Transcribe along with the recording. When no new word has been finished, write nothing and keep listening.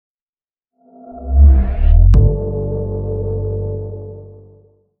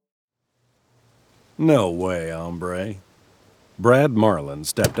No way, hombre. Brad Marlin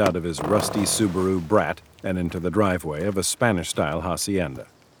stepped out of his rusty Subaru Brat and into the driveway of a Spanish-style hacienda.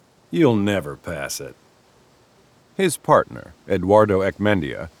 You'll never pass it. His partner, Eduardo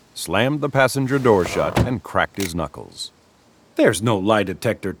Ekmendia, slammed the passenger door shut and cracked his knuckles. "There's no lie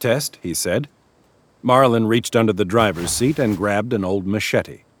detector test," he said. Marlin reached under the driver's seat and grabbed an old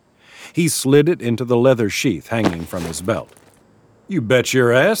machete. He slid it into the leather sheath hanging from his belt. "You bet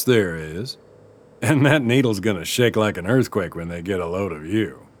your ass there is. And that needle's gonna shake like an earthquake when they get a load of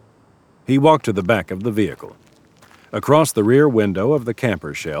you." He walked to the back of the vehicle. Across the rear window of the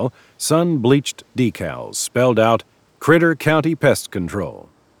camper shell, sun-bleached decals spelled out Critter County Pest Control.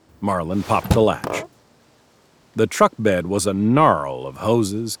 Marlin popped the latch. The truck bed was a gnarl of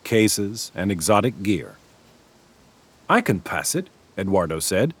hoses, cases, and exotic gear. "I can pass it," Eduardo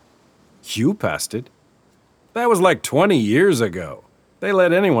said. "You passed it." "That was like 20 years ago. They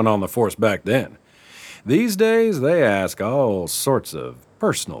let anyone on the force back then. These days, they ask all sorts of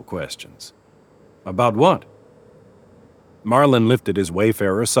personal questions." "About what?" Marlin lifted his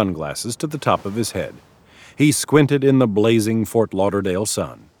Wayfarer sunglasses to the top of his head. He squinted in the blazing Fort Lauderdale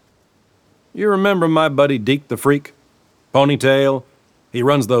sun. "You remember my buddy Deke the Freak? Ponytail? He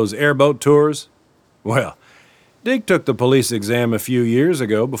runs those airboat tours? Well, Deke took the police exam a few years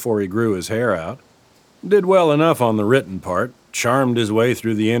ago before he grew his hair out. Did well enough on the written part, charmed his way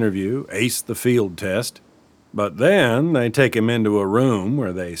through the interview, aced the field test. But then they take him into a room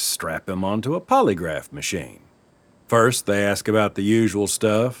where they strap him onto a polygraph machine. First, they ask about the usual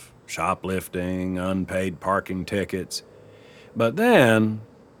stuff, shoplifting, unpaid parking tickets. But then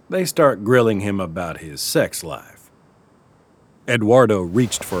they start grilling him about his sex life." Eduardo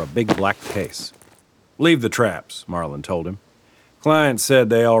reached for a big black case. "Leave the traps," Marlin told him. "Client said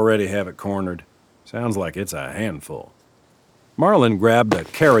they already have it cornered. Sounds like it's a handful." Marlin grabbed a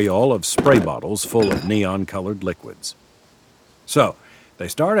carry-all of spray bottles full of neon-colored liquids. So, they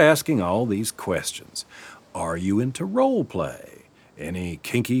start asking all these questions. Are you into role play? Any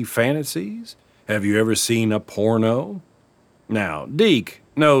kinky fantasies? Have you ever seen a porno? Now, Deke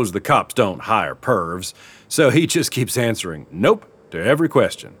knows the cops don't hire pervs, so he just keeps answering nope to every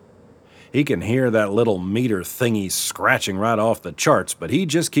question. He can hear that little meter thingy scratching right off the charts, but he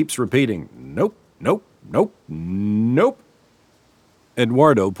just keeps repeating nope, nope, nope, nope.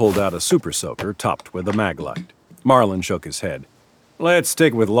 Eduardo pulled out a super soaker topped with a Maglite. Marlin shook his head. "Let's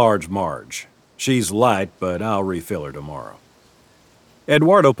stick with Large Marge. She's light, but I'll refill her tomorrow."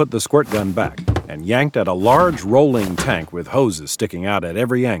 Eduardo put the squirt gun back and yanked at a large rolling tank with hoses sticking out at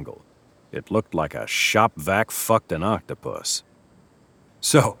every angle. It looked like a shop vac fucked an octopus.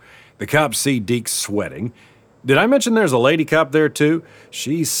 So, the cops see Deke sweating. Did I mention there's a lady cop there too?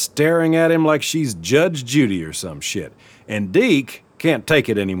 She's staring at him like she's Judge Judy or some shit. And Deke can't take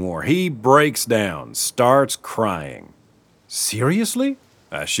it anymore. He breaks down, starts crying. Seriously?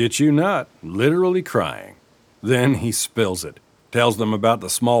 I shit you not, literally crying. Then he spills it. Tells them about the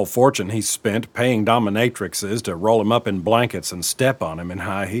small fortune he spent paying dominatrixes to roll him up in blankets and step on him in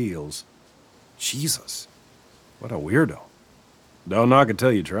high heels. Jesus, what a weirdo. Don't knock it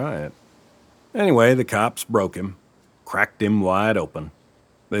till you try it. Anyway, the cops broke him, cracked him wide open.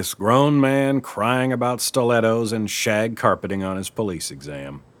 This grown man crying about stilettos and shag carpeting on his police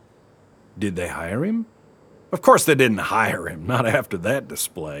exam. Did they hire him? Of course they didn't hire him, not after that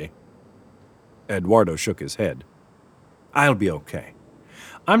display. Eduardo shook his head. "I'll be okay.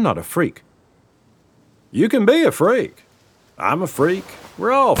 I'm not a freak." "You can be a freak. I'm a freak.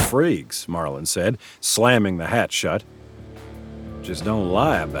 We're all freaks," Marlin said, slamming the hatch shut. "Just don't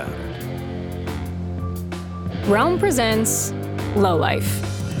lie about it." Realm presents Lowlife,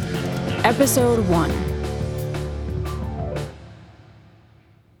 Episode 1.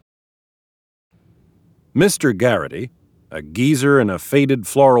 Mr. Garrity, a geezer in a faded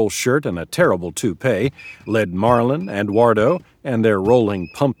floral shirt and a terrible toupee, led Marlin, Eduardo, and their rolling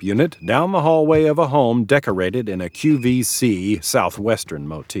pump unit down the hallway of a home decorated in a QVC Southwestern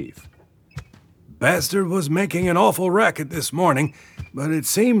motif. "Bastard was making an awful racket this morning, but it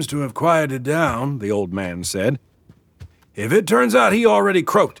seems to have quieted down," the old man said. "If it turns out he already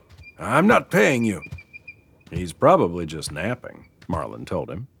croaked, I'm not paying you." "He's probably just napping," Marlin told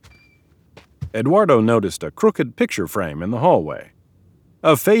him. Eduardo noticed a crooked picture frame in the hallway.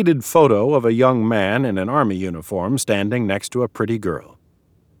 A faded photo of a young man in an army uniform standing next to a pretty girl.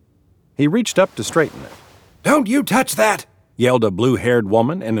 He reached up to straighten it. "Don't you touch that!" yelled a blue-haired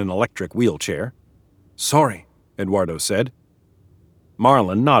woman in an electric wheelchair. "Sorry," Eduardo said.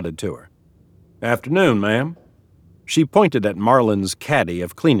 Marlin nodded to her. "Afternoon, ma'am." She pointed at Marlin's caddy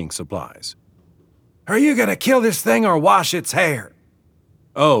of cleaning supplies. "Are you going to kill this thing or wash its hair?"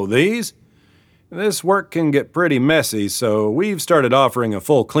 "Oh, these? This work can get pretty messy, so we've started offering a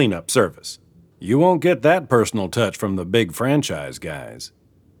full cleanup service. You won't get that personal touch from the big franchise guys.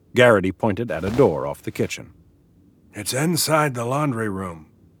 Garrity pointed at a door off the kitchen. It's inside the laundry room.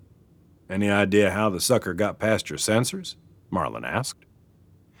 Any idea how the sucker got past your sensors? Marlin asked.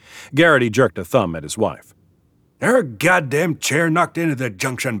 Garrity jerked a thumb at his wife. Her goddamn chair knocked into the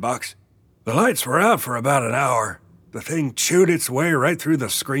junction box. The lights were out for about an hour. The thing chewed its way right through the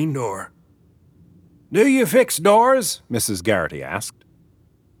screen door. Do you fix doors? Mrs. Garrity asked.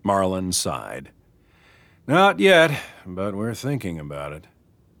 Marlin sighed. Not yet, but we're thinking about it.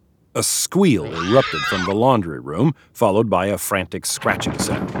 A squeal erupted from the laundry room, followed by a frantic scratching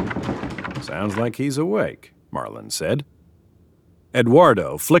sound. Sounds like he's awake, Marlin said.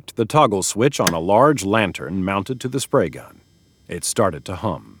 Eduardo flicked the toggle switch on a large lantern mounted to the spray gun. It started to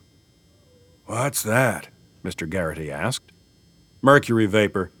hum. What's that? Mr. Garrity asked. Mercury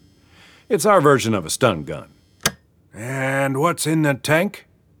vapor. It's our version of a stun gun. And what's in the tank?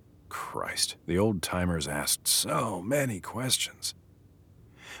 Christ, the old-timers asked so many questions.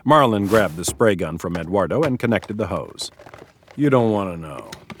 Marlin grabbed the spray gun from Eduardo and connected the hose. You don't want to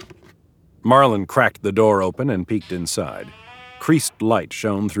know. Marlin cracked the door open and peeked inside. Creased light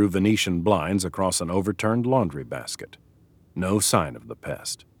shone through Venetian blinds across an overturned laundry basket. No sign of the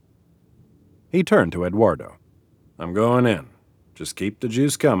pest. He turned to Eduardo. I'm going in. Just keep the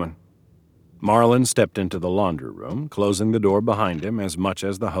juice coming. Marlin stepped into the laundry room, closing the door behind him as much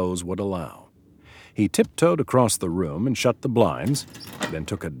as the hose would allow. He tiptoed across the room and shut the blinds, then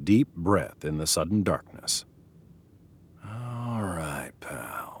took a deep breath in the sudden darkness. All right,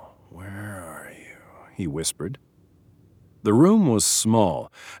 pal, where are you? He whispered. The room was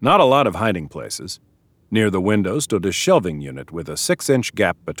small, not a lot of hiding places. Near the window stood a shelving unit with a 6-inch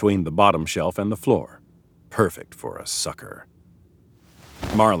gap between the bottom shelf and the floor. Perfect for a sucker.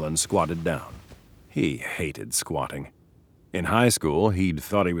 Marlin squatted down. He hated squatting. In high school, he'd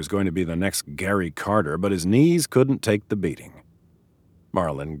thought he was going to be the next Gary Carter, but his knees couldn't take the beating.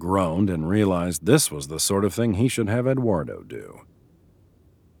 Marlin groaned and realized this was the sort of thing he should have Eduardo do.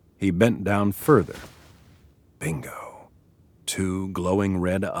 He bent down further. Bingo. 2 glowing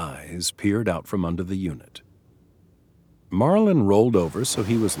red eyes peered out from under the unit. Marlin rolled over so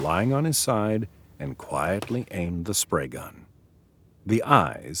he was lying on his side and quietly aimed the spray gun. The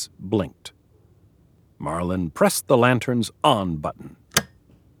eyes blinked. Marlin pressed the lantern's on button.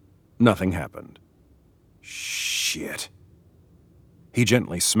 Nothing happened. Shit. He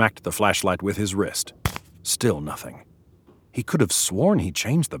gently smacked the flashlight with his wrist. Still nothing. He could have sworn he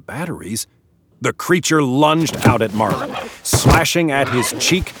changed the batteries. The creature lunged out at Marlin, slashing at his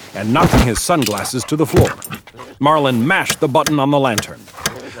cheek and knocking his sunglasses to the floor. Marlin mashed the button on the lantern.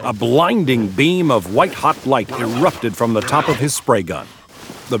 A blinding beam of white-hot light erupted from the top of his spray gun.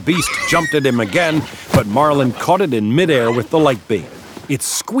 The beast jumped at him again, but Marlin caught it in midair with the light beam. It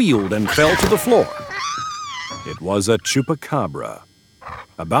squealed and fell to the floor. It was a chupacabra,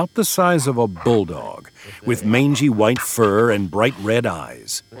 about the size of a bulldog, with mangy white fur and bright red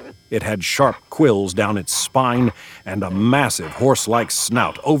eyes. It had sharp quills down its spine and a massive horse-like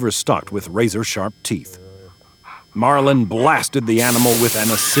snout overstocked with razor-sharp teeth. Marlin blasted the animal with an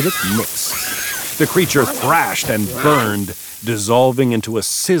acidic mix. The creature thrashed and burned, dissolving into a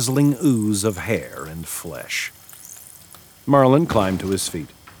sizzling ooze of hair and flesh. Marlin climbed to his feet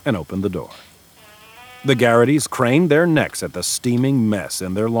and opened the door. The Garritys craned their necks at the steaming mess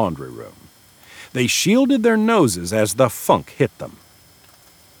in their laundry room. They shielded their noses as the funk hit them.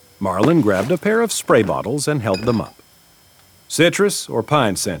 Marlin grabbed a pair of spray bottles and held them up. Citrus or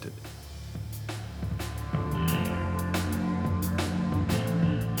pine scented?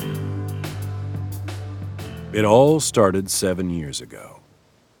 It all started 7 years ago.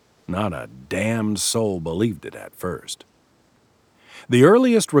 Not a damned soul believed it at first. The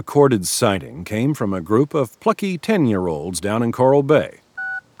earliest recorded sighting came from a group of plucky 10-year-olds down in Coral Bay.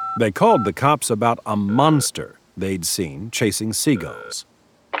 They called the cops about a monster they'd seen chasing seagulls.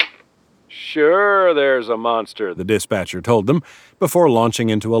 Sure, there's a monster, the dispatcher told them, before launching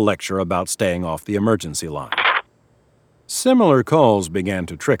into a lecture about staying off the emergency line. Similar calls began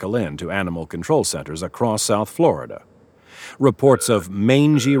to trickle in to animal control centers across South Florida. Reports of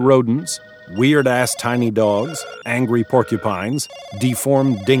mangy rodents, weird-ass tiny dogs, angry porcupines,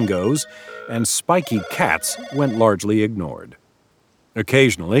 deformed dingoes, and spiky cats went largely ignored.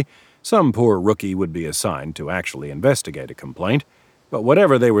 Occasionally, some poor rookie would be assigned to actually investigate a complaint, but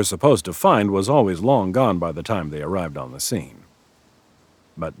whatever they were supposed to find was always long gone by the time they arrived on the scene.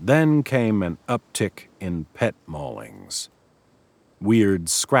 But then came an uptick in pet maulings. Weird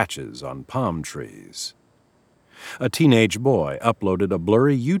scratches on palm trees. A teenage boy uploaded a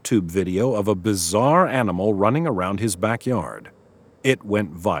blurry YouTube video of a bizarre animal running around his backyard. It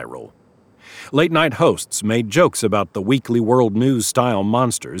went viral. Late-night hosts made jokes about the weekly world news-style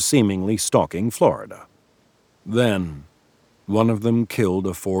monsters seemingly stalking Florida. Then, one of them killed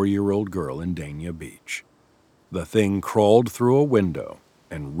a 4-year-old girl in Dania Beach. The thing crawled through a window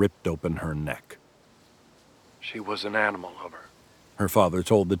and ripped open her neck. She was an animal lover. Her father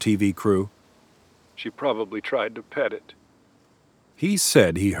told the TV crew. She probably tried to pet it. He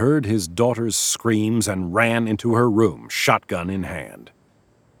said he heard his daughter's screams and ran into her room, shotgun in hand.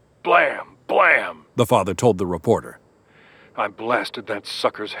 Blam! Blam! The father told the reporter. I blasted that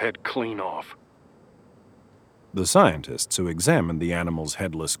sucker's head clean off. The scientists who examined the animal's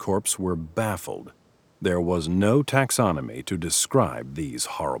headless corpse were baffled. There was no taxonomy to describe these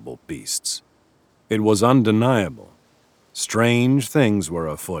horrible beasts. It was undeniable. Strange things were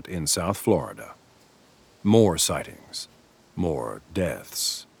afoot in South Florida. More sightings. More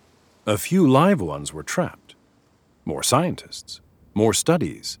deaths. A few live ones were trapped. More scientists. More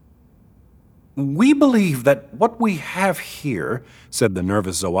studies. "We believe that what we have here," said the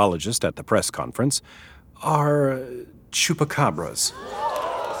nervous zoologist at the press conference, "are chupacabras."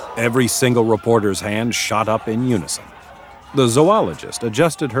 Every single reporter's hand shot up in unison. The zoologist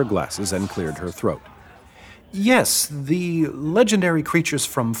adjusted her glasses and cleared her throat. "Yes, the legendary creatures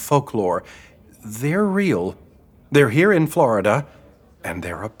from folklore. They're real. They're here in Florida, and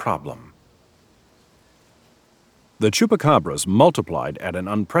they're a problem." The chupacabras multiplied at an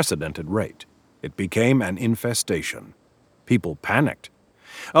unprecedented rate. It became an infestation. People panicked.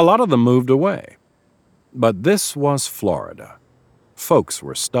 A lot of them moved away. But this was Florida. Folks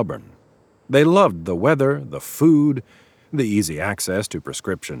were stubborn. They loved the weather, the food, the easy access to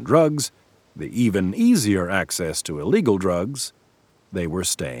prescription drugs, the even easier access to illegal drugs. They were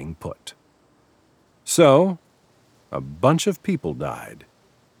staying put. So, a bunch of people died.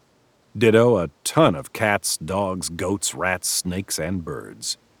 Ditto a ton of cats, dogs, goats, rats, snakes, and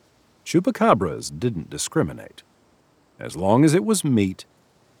birds. Chupacabras didn't discriminate. As long as it was meat,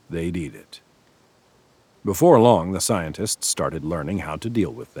 they'd eat it. Before long, the scientists started learning how to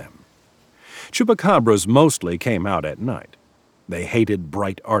deal with them. Chupacabras mostly came out at night. They hated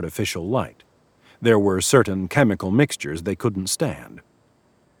bright artificial light. There were certain chemical mixtures they couldn't stand.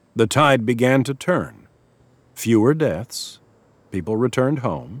 The tide began to turn. Fewer deaths. People returned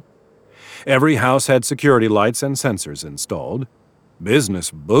home. Every house had security lights and sensors installed.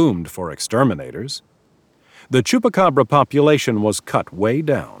 Business boomed for exterminators. The chupacabra population was cut way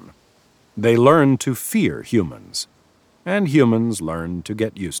down. They learned to fear humans, and humans learned to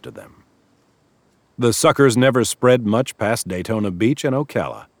get used to them. The suckers never spread much past Daytona Beach and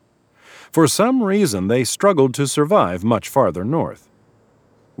Ocala. For some reason, they struggled to survive much farther north.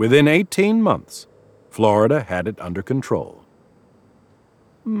 Within 18 months, Florida had it under control.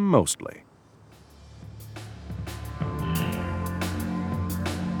 Mostly.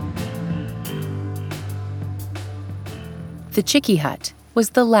 The Chickie Hut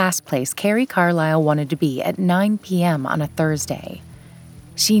was the last place Carrie Carlisle wanted to be at 9 p.m. on a Thursday.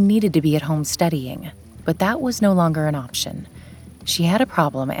 She needed to be at home studying, but that was no longer an option. She had a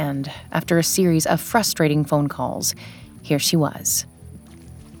problem, and after a series of frustrating phone calls, here she was.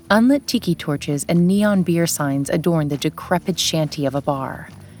 Unlit tiki torches and neon beer signs adorned the decrepit shanty of a bar.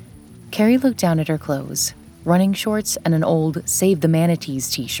 Carrie looked down at her clothes, running shorts and an old Save the Manatees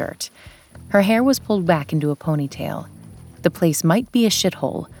t-shirt. Her hair was pulled back into a ponytail. The place might be a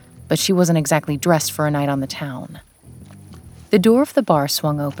shithole, but she wasn't exactly dressed for a night on the town. The door of the bar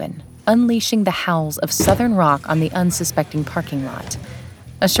swung open, unleashing the howls of southern rock on the unsuspecting parking lot.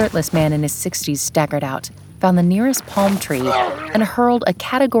 A shirtless man in his 60s staggered out, found the nearest palm tree, and hurled a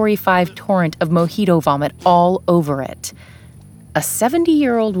Category 5 torrent of mojito vomit all over it. A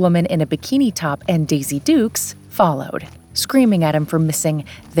 70-year-old woman in a bikini top and Daisy Dukes followed, screaming at him for missing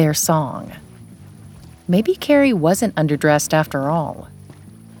their song. Maybe Carrie wasn't underdressed after all.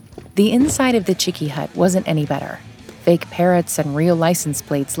 The inside of the Chickie Hut wasn't any better. Fake parrots and real license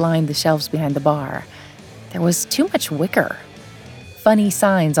plates lined the shelves behind the bar. There was too much wicker. Funny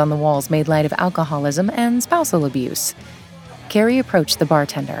signs on the walls made light of alcoholism and spousal abuse. Carrie approached the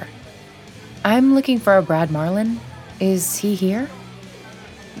bartender. "I'm looking for a Brad Marlin. Is he here?"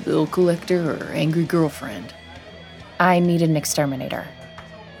 "Bill collector or angry girlfriend?" "I need an exterminator."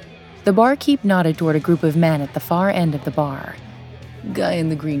 The barkeep nodded toward a group of men at the far end of the bar. "Guy in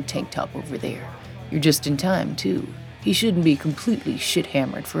the green tank top over there. You're just in time, too. He shouldn't be completely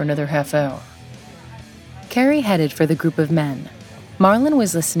shit-hammered for another half hour." Carrie headed for the group of men. Marlin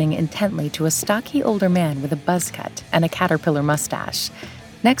was listening intently to a stocky older man with a buzz cut and a caterpillar mustache.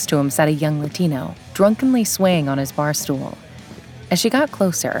 Next to him sat a young Latino, drunkenly swaying on his bar stool. As she got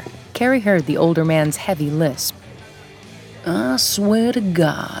closer, Carrie heard the older man's heavy lisp. I swear to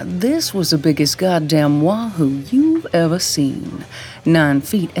God, this was the biggest goddamn wahoo you've ever seen. 9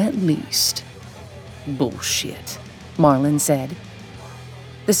 feet at least. Bullshit, Marlin said.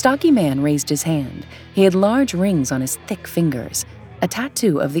 The stocky man raised his hand. He had large rings on his thick fingers. A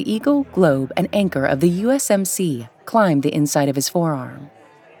tattoo of the eagle, globe, and anchor of the USMC climbed the inside of his forearm.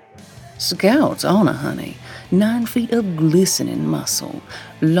 Scout's honor, honey. 9 feet of glistening muscle,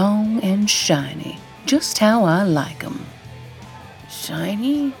 long and shiny, just how I like 'em.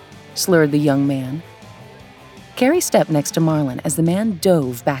 Shiny? Slurred the young man. Carrie stepped next to Marlin as the man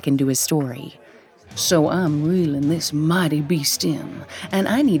dove back into his story. So I'm reeling this mighty beast in, and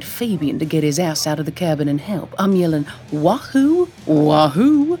I need Fabian to get his ass out of the cabin and help. I'm yelling, wahoo,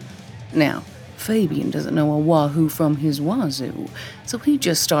 wahoo. Now, Fabian doesn't know a wahoo from his wazoo, so he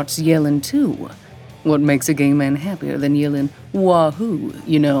just starts yelling too. What makes a gay man happier than yelling, wahoo,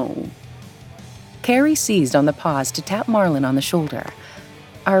 you know? Carrie seized on the pause to tap Marlin on the shoulder.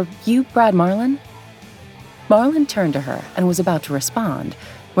 Are you Brad Marlin? Marlin turned to her and was about to respond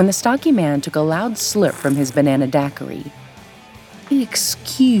when the stocky man took a loud slurp from his banana daiquiri.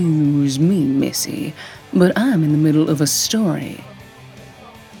 Excuse me, missy, but I'm in the middle of a story.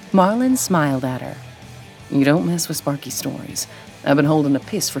 Marlin smiled at her. You don't mess with Sparky stories. I've been holding a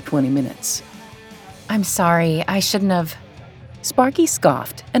piss for 20 minutes. I'm sorry, I shouldn't have. Sparky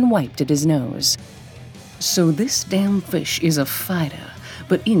scoffed and wiped at his nose. So this damn fish is a fighter,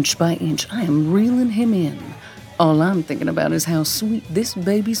 but inch by inch I am reeling him in. All I'm thinking about is how sweet this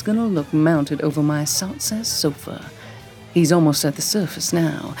baby's gonna look mounted over my salsa sofa. He's almost at the surface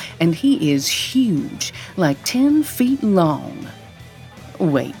now, and he is huge, like 10 feet long.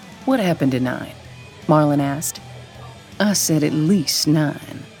 Wait, what happened to 9? Marlin asked. I said at least 9.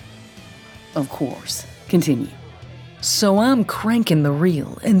 Of course. Continue. So I'm cranking the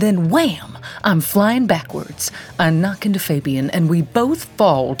reel, and then wham! I'm flying backwards. I knock into Fabian, and we both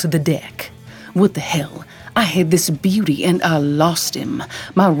fall to the deck. What the hell? I had this beauty, and I lost him.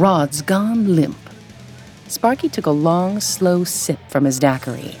 My rod's gone limp. Sparky took a long, slow sip from his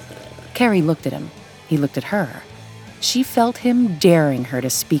daiquiri. Carrie looked at him. He looked at her. She felt him daring her to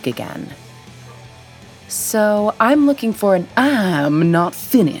speak again. So I'm looking for an... I'm not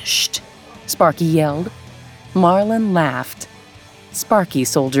finished, Sparky yelled. Marlin laughed. Sparky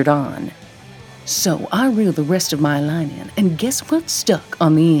soldiered on. So I reeled the rest of my line in, and guess what stuck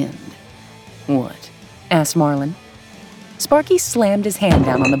on the end? What? Asked Marlin. Sparky slammed his hand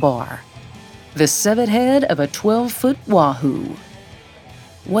down on the bar. The severed head of a 12-foot wahoo.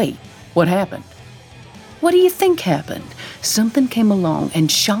 Wait, what happened? What do you think happened? Something came along and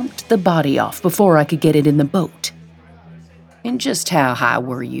chomped the body off before I could get it in the boat. And just how high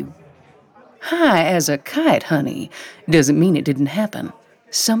were you? High as a kite, honey. Doesn't mean it didn't happen.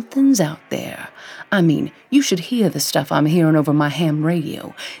 Something's out there. I mean, you should hear the stuff I'm hearing over my ham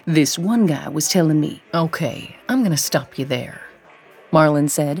radio. This one guy was telling me. Okay, I'm gonna stop you there, Marlin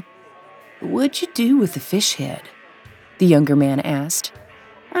said. What'd you do with the fish head? The younger man asked.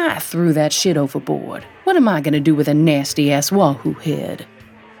 I threw that shit overboard. What am I gonna do with a nasty-ass wahoo head?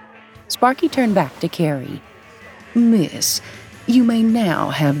 Sparky turned back to Carrie. Miss, you may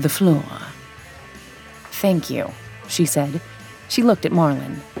now have the floor. Thank you, she said. She looked at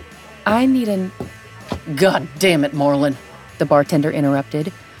Marlin. I need an... God damn it, Marlin, the bartender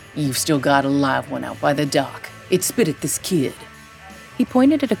interrupted. You've still got a live one out by the dock. It spit at this kid. He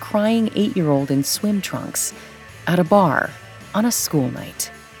pointed at a crying 8-year-old in swim trunks at a bar on a school night.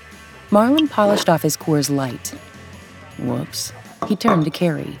 Marlin polished off his Coors Light. Whoops. He turned to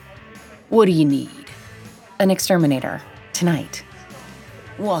Carrie. What do you need? An exterminator. Tonight.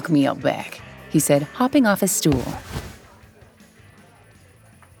 Walk me out back, he said, hopping off his stool.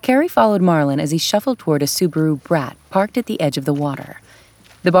 Carrie followed Marlin as he shuffled toward a Subaru Brat parked at the edge of the water.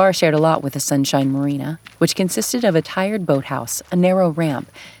 The bar shared a lot with the Sunshine Marina, which consisted of a tired boathouse, a narrow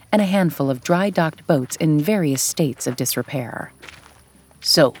ramp, and a handful of dry-docked boats in various states of disrepair.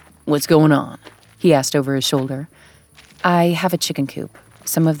 So, what's going on? He asked over his shoulder. I have a chicken coop.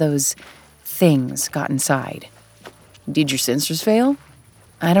 Some of those things got inside. Did your sensors fail?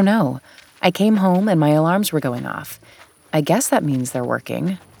 I don't know. I came home and my alarms were going off. I guess that means they're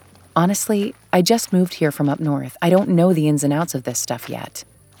working. Honestly, I just moved here from up north. I don't know the ins and outs of this stuff yet.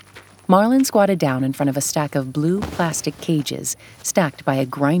 Marlin squatted down in front of a stack of blue plastic cages stacked by a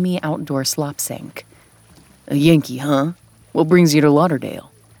grimy outdoor slop sink. A Yankee, huh? What brings you to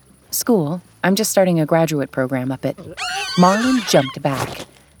Lauderdale? School. I'm just starting a graduate program up at... Marlin jumped back.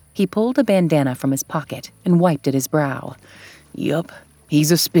 He pulled a bandana from his pocket and wiped at his brow. Yup, He's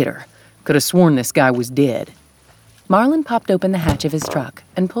a spitter. Could have sworn this guy was dead. Marlon popped open the hatch of his truck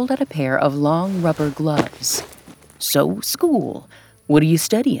and pulled out a pair of long rubber gloves. So, school. What are you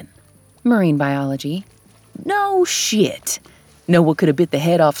studying? Marine biology. No shit. Know what could have bit the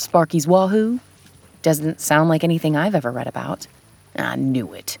head off Sparky's wahoo? Doesn't sound like anything I've ever read about. I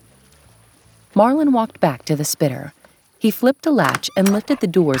knew it. Marlon walked back to the spitter. He flipped a latch and lifted the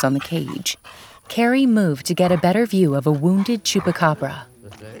doors on the cage. Carrie moved to get a better view of a wounded chupacabra.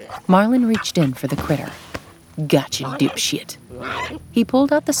 Marlon reached in for the critter. Gotcha, dipshit. He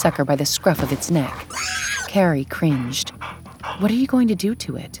pulled out the sucker by the scruff of its neck. Carrie cringed. What are you going to do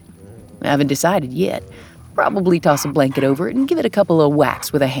to it? I haven't decided yet. Probably toss a blanket over it and give it a couple of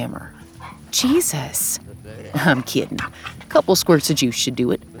whacks with a hammer. Jesus. I'm kidding. Couple squirts of juice should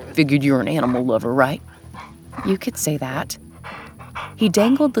do it. Figured you're an animal lover, right? You could say that. He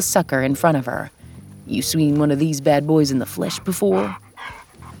dangled the sucker in front of her. You seen one of these bad boys in the flesh before?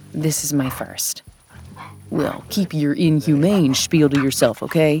 This is my first. Well, keep your inhumane spiel to yourself,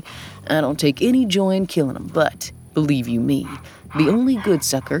 okay? I don't take any joy in killing them, but, believe you me, the only good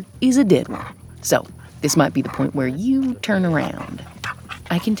sucker is a dead one. So, this might be the point where you turn around.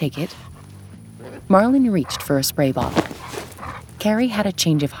 I can take it. Marlon reached for a spray bottle. Carrie had a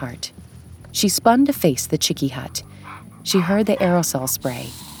change of heart. She spun to face the chickie hut. She heard the aerosol spray,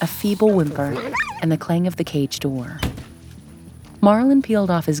 a feeble whimper, and the clang of the cage door. Marlon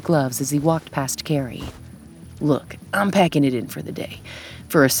peeled off his gloves as he walked past Carrie. Look, I'm packing it in for the day.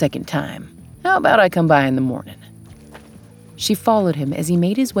 For a second time. How about I come by in the morning? She followed him as he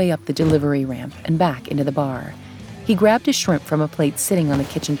made his way up the delivery ramp and back into the bar. He grabbed a shrimp from a plate sitting on the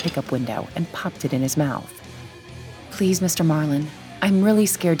kitchen pickup window and popped it in his mouth. Please, Mr. Marlon, I'm really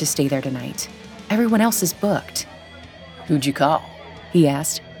scared to stay there tonight. Everyone else is booked. Who'd you call? He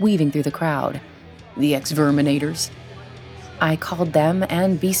asked, weaving through the crowd. The ex-verminators? I called them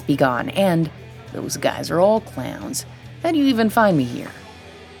and Beast Be Gone, and those guys are all clowns. How do you even find me here?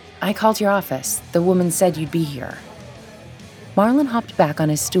 I called your office. The woman said you'd be here. Marlon hopped back on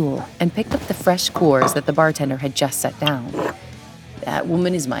his stool and picked up the fresh Coors that the bartender had just set down. That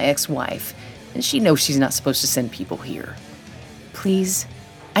woman is my ex-wife, and she knows she's not supposed to send people here. Please,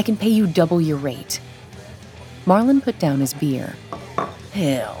 I can pay you double your rate. Marlon put down his beer.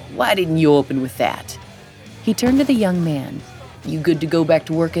 Hell, why didn't you open with that? He turned to the young man. You good to go back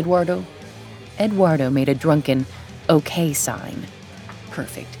to work, Eduardo? Eduardo made a drunken, okay sign.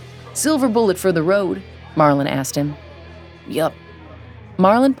 Perfect. Silver bullet for the road? Marlon asked him. Yup.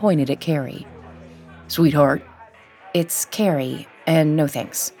 Marlon pointed at Carrie. Sweetheart. It's Carrie, and no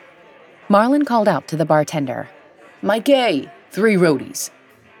thanks. Marlon called out to the bartender. Mikey, 3 roadies.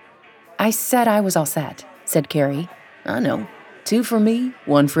 I said I was all set, said Carrie. I know. 2 for me,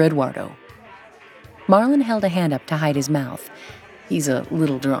 1 for Eduardo. Marlon held a hand up to hide his mouth. He's a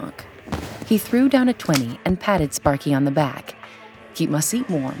little drunk. He threw down a 20 and patted Sparky on the back. Keep my seat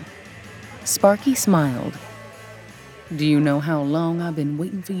warm. Sparky smiled. Do you know how long I've been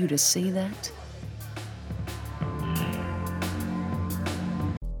waiting for you to say that?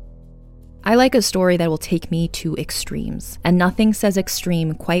 I like a story that will take me to extremes, and nothing says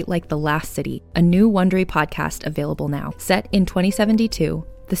extreme quite like The Last City, a new Wondery podcast available now. Set in 2072,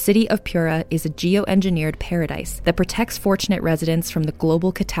 the city of Pura is a geoengineered paradise that protects fortunate residents from the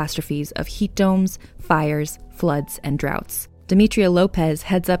global catastrophes of heat domes, fires, floods, and droughts. Demetria Lopez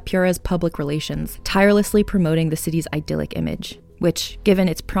heads up Pura's public relations, tirelessly promoting the city's idyllic image, which, given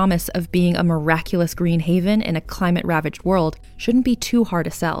its promise of being a miraculous green haven in a climate-ravaged world, shouldn't be too hard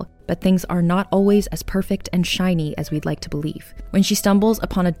to sell. But things are not always as perfect and shiny as we'd like to believe. When she stumbles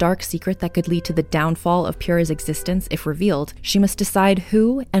upon a dark secret that could lead to the downfall of Pura's existence if revealed, she must decide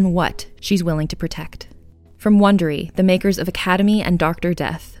who and what she's willing to protect. From Wondery, the makers of Academy and Dr.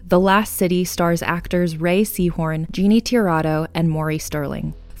 Death, The Last City stars actors Ray Seahorn, Jeannie Tirado, and Maury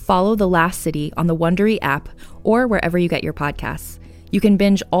Sterling. Follow The Last City on the Wondery app or wherever you get your podcasts. You can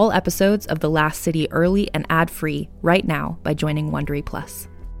binge all episodes of The Last City early and ad-free right now by joining Wondery Plus.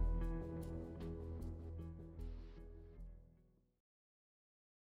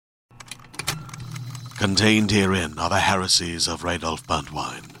 Contained herein are the heresies of Radolf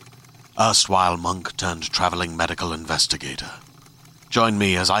Burntwine, erstwhile monk turned traveling medical investigator. Join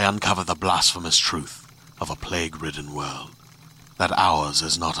me as I uncover the blasphemous truth of a plague-ridden world, that ours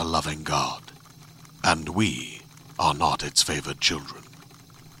is not a loving God, and we are not its favored children.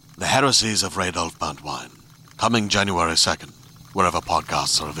 The heresies of Radolf Burntwine, coming January 2nd, wherever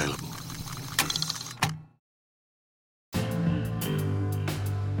podcasts are available.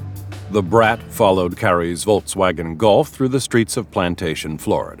 The brat followed Carrie's Volkswagen Golf through the streets of Plantation,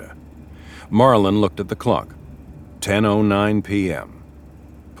 Florida. Marlon looked at the clock. 10:09 p.m.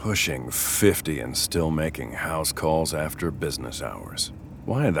 Pushing 50 and still making house calls after business hours.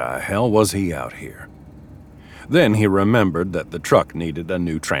 Why the hell was he out here? Then he remembered that the truck needed a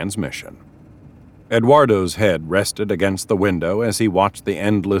new transmission. Eduardo's head rested against the window as he watched the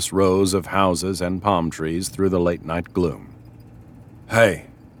endless rows of houses and palm trees through the late-night gloom. Hey,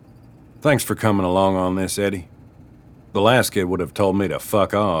 thanks for coming along on this, Eddie. The last kid would have told me to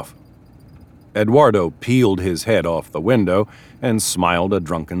fuck off. Eduardo peeled his head off the window and smiled a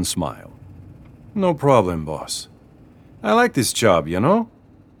drunken smile. No problem, boss. I like this job, you know?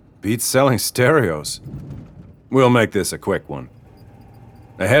 Beats selling stereos. We'll make this a quick one.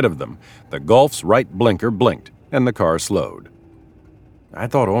 Ahead of them, the Golf's right blinker blinked, and the car slowed. I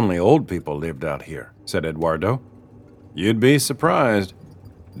thought only old people lived out here, said Eduardo. You'd be surprised.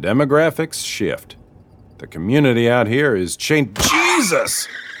 Demographics shift. The community out here is Jesus!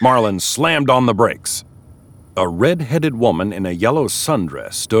 Marlin slammed on the brakes. A red-headed woman in a yellow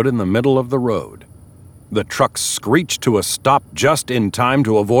sundress stood in the middle of the road. The truck screeched to a stop just in time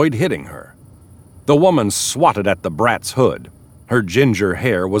to avoid hitting her. The woman swatted at the brat's hood. Her ginger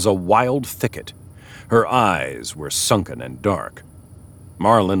hair was a wild thicket. Her eyes were sunken and dark.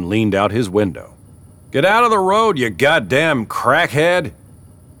 Marlin leaned out his window. Get out of the road, you goddamn crackhead!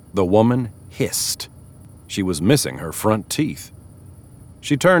 The woman hissed. She was missing her front teeth.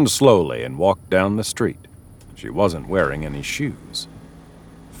 She turned slowly and walked down the street. She wasn't wearing any shoes.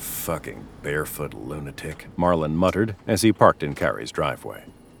 Fucking barefoot lunatic, Marlin muttered as he parked in Carrie's driveway.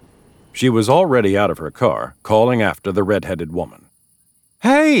 She was already out of her car, calling after the red-headed woman.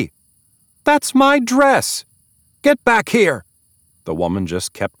 Hey! That's my dress! Get back here! The woman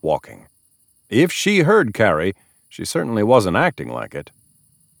just kept walking. If she heard Carrie, she certainly wasn't acting like it.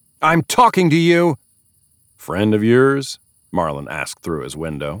 I'm talking to you! Friend of yours? Marlin asked through his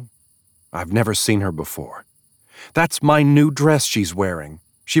window. I've never seen her before. That's my new dress she's wearing.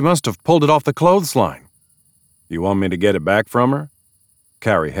 She must have pulled it off the clothesline. You want me to get it back from her?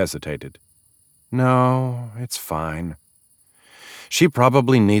 Carrie hesitated. No, it's fine. She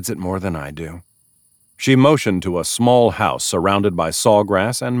probably needs it more than I do. She motioned to a small house surrounded by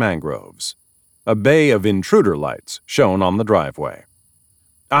sawgrass and mangroves. A bay of intruder lights shone on the driveway.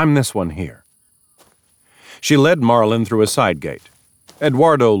 I'm this one here. She led Marlin through a side gate.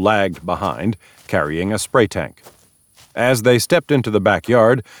 Eduardo lagged behind, carrying a spray tank. As they stepped into the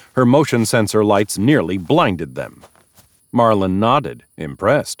backyard, her motion sensor lights nearly blinded them. Marlin nodded,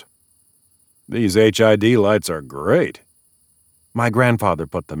 impressed. These HID lights are great. My grandfather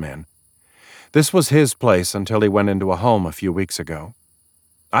put them in. This was his place until he went into a home a few weeks ago.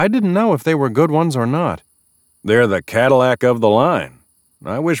 I didn't know if they were good ones or not. They're the Cadillac of the line.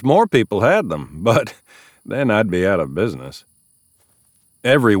 I wish more people had them, but then I'd be out of business.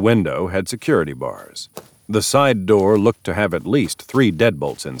 Every window had security bars. The side door looked to have at least 3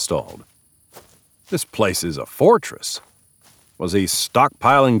 deadbolts installed. This place is a fortress. Was he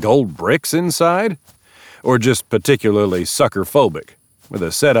stockpiling gold bricks inside? Or just particularly sucker-phobic? With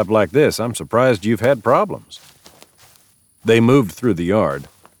a setup like this, I'm surprised you've had problems. They moved through the yard.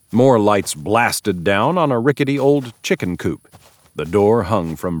 More lights blasted down on a rickety old chicken coop. The door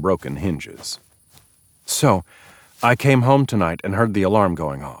hung from broken hinges. So, I came home tonight and heard the alarm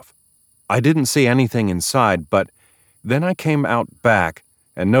going off. I didn't see anything inside, but then I came out back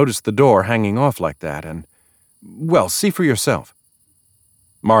and noticed the door hanging off like that and, well, see for yourself.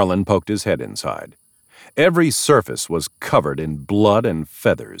 Marlin poked his head inside. Every surface was covered in blood and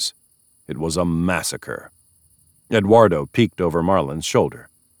feathers. It was a massacre. Eduardo peeked over Marlin's shoulder.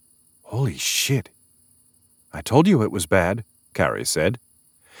 Holy shit. I told you it was bad, Carrie said.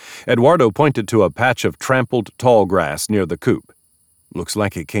 Eduardo pointed to a patch of trampled tall grass near the coop. Looks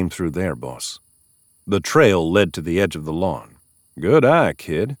like it came through there, boss. The trail led to the edge of the lawn. Good eye,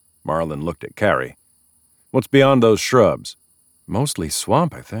 kid. Marlin looked at Carrie. What's beyond those shrubs? Mostly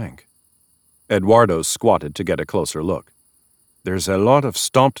swamp, I think. Eduardo squatted to get a closer look. There's a lot of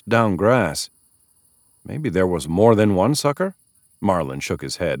stomped-down grass. Maybe there was more than one sucker? Marlin shook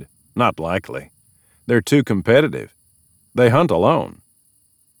his head. Not likely. They're too competitive. They hunt alone.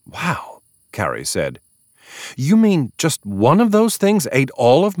 Wow, Carrie said. You mean just one of those things ate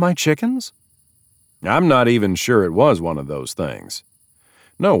all of my chickens? I'm not even sure it was one of those things.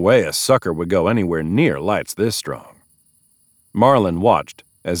 No way a sucker would go anywhere near lights this strong. Marlin watched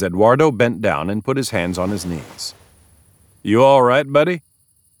as Eduardo bent down and put his hands on his knees. You all right, buddy?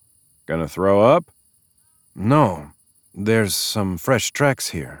 Gonna throw up? No. There's some fresh tracks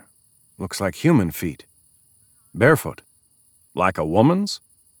here. Looks like human feet. Barefoot. Like a woman's?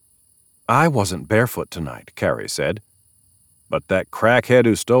 I wasn't barefoot tonight, Carrie said. But that crackhead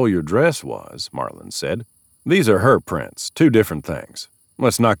who stole your dress was, Marlin said. These are her prints, 2 different things.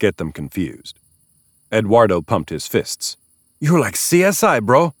 Let's not get them confused. Eduardo pumped his fists. You're like CSI,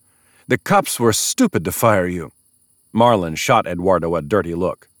 bro. The cops were stupid to fire you. Marlin shot Eduardo a dirty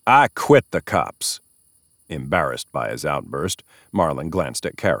look. I quit the cops. Embarrassed by his outburst, Marlin glanced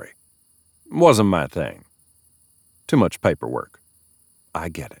at Carrie. Wasn't my thing. Too much paperwork. I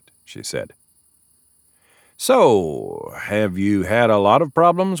get it, she said. So, have you had a lot of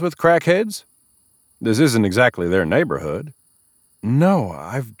problems with crackheads? This isn't exactly their neighborhood. No,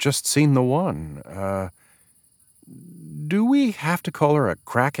 I've just seen the one. Do we have to call her a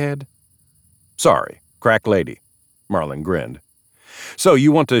crackhead? Sorry, crack lady. Marlin grinned. So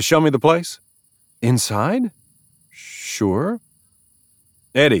you want to show me the place? Inside? Sure.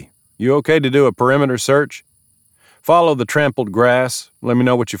 Eddie, you okay to do a perimeter search? Follow the trampled grass. Let me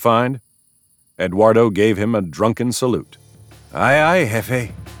know what you find. Eduardo gave him a drunken salute. Aye, aye,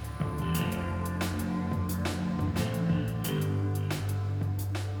 Jefe.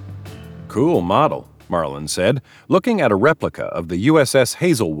 Cool model, Marlin said, looking at a replica of the USS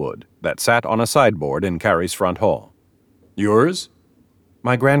Hazelwood that sat on a sideboard in Carrie's front hall. Yours?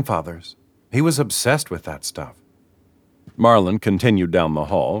 My grandfather's. He was obsessed with that stuff. Marlin continued down the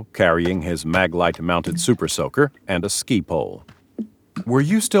hall, carrying his Maglite-mounted super soaker and a ski pole. Were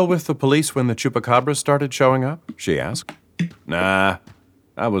you still with the police when the chupacabras started showing up? She asked. Nah,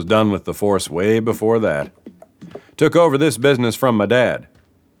 I was done with the force way before that. Took over this business from my dad.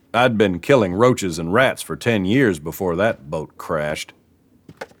 I'd been killing roaches and rats for 10 years before that boat crashed.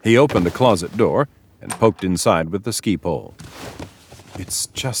 He opened a closet door and poked inside with the ski pole. It's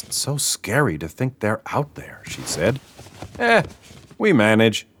just so scary to think they're out there, she said. We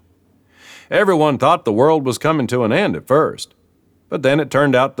manage. Everyone thought the world was coming to an end at first, but then it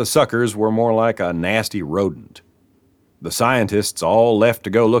turned out the suckers were more like a nasty rodent. The scientists all left to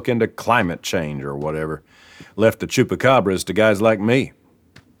go look into climate change or whatever, left the chupacabras to guys like me.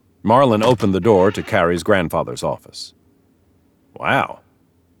 Marlin opened the door to Carrie's grandfather's office. Wow,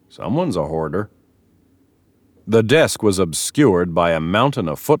 someone's a hoarder. The desk was obscured by a mountain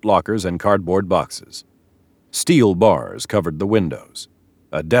of footlockers and cardboard boxes. Steel bars covered the windows.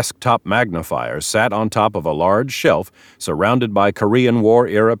 A desktop magnifier sat on top of a large shelf surrounded by Korean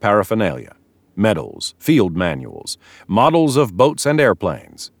War-era paraphernalia, medals, field manuals, models of boats and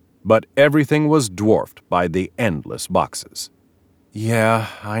airplanes. But everything was dwarfed by the endless boxes. Yeah,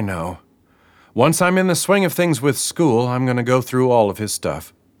 I know. Once I'm in the swing of things with school, I'm going to go through all of his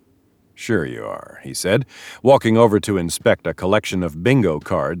stuff. Sure you are, he said, walking over to inspect a collection of bingo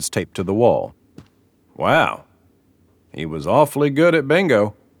cards taped to the wall. Wow, he was awfully good at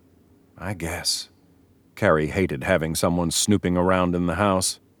bingo. I guess. Carrie hated having someone snooping around in the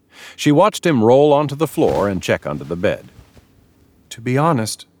house. She watched him roll onto the floor and check under the bed. To be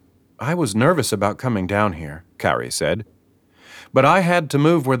honest, I was nervous about coming down here, Carrie said. But I had to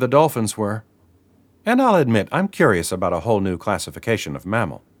move where the dolphins were. And I'll admit, I'm curious about a whole new classification of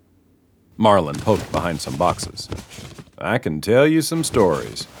mammal. Marlin poked behind some boxes. I can tell you some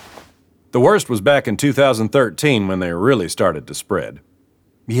stories. The worst was back in 2013 when they really started to spread.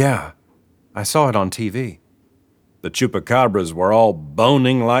 Yeah, I saw it on TV. The chupacabras were all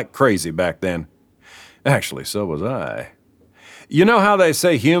boning like crazy back then. Actually, so was I. You know how they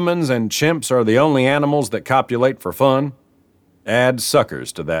say humans and chimps are the only animals that copulate for fun? Add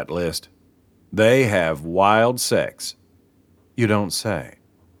suckers to that list. They have wild sex. You don't say.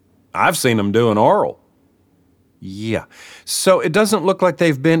 I've seen them doing oral. Yeah, so it doesn't look like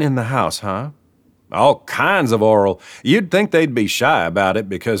they've been in the house, huh? All kinds of oral. You'd think they'd be shy about it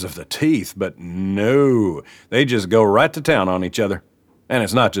because of the teeth, but no. They just go right to town on each other. And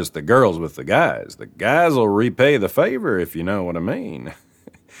it's not just the girls with the guys. The guys will repay the favor, if you know what I mean.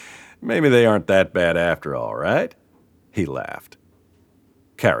 Maybe they aren't that bad after all, right? He laughed.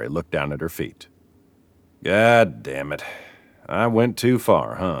 Carrie looked down at her feet. God damn it. I went too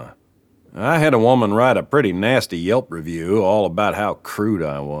far, huh? I had a woman write a pretty nasty Yelp review all about how crude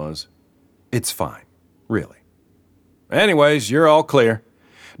I was. It's fine, really. Anyways, you're all clear.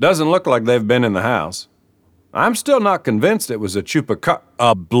 Doesn't look like they've been in the house. I'm still not convinced it was a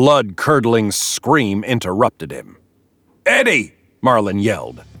A blood-curdling scream interrupted him. Eddie! Marlin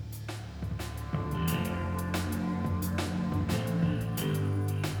yelled.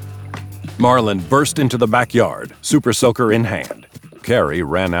 Marlin burst into the backyard, super soaker in hand. Carrie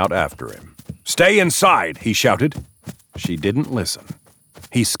ran out after him. Stay inside, he shouted. She didn't listen.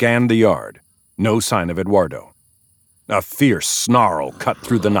 He scanned the yard. No sign of Eduardo. A fierce snarl cut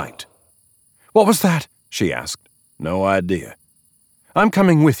through the night. What was that? She asked. No idea. I'm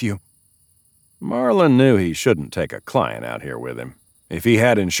coming with you. Marlin knew he shouldn't take a client out here with him. If he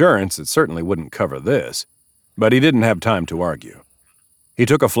had insurance, it certainly wouldn't cover this. But he didn't have time to argue. He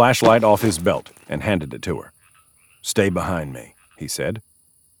took a flashlight off his belt and handed it to her. "Stay behind me," he said.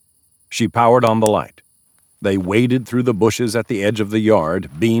 She powered on the light. They waded through the bushes at the edge of the yard,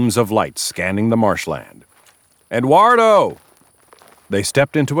 beams of light scanning the marshland. "Eduardo!" They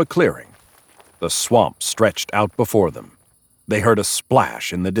stepped into a clearing. The swamp stretched out before them. They heard a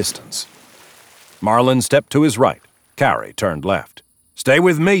splash in the distance. Marlin stepped to his right. Carrie turned left. "Stay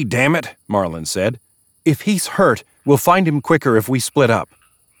with me, damn it," Marlin said. "If he's hurt, we'll find him quicker if we split up."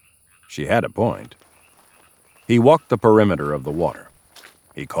 She had a point. He walked the perimeter of the water.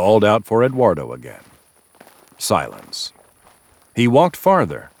 He called out for Eduardo again. Silence. He walked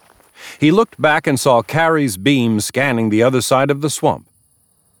farther. He looked back and saw Carrie's beam scanning the other side of the swamp.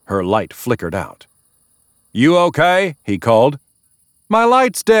 Her light flickered out. "You okay?" he called. "My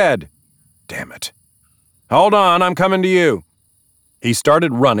light's dead." "Damn it." "Hold on, I'm coming to you." He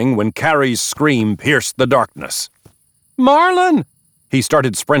started running when Carrie's scream pierced the darkness. "Marlin!" He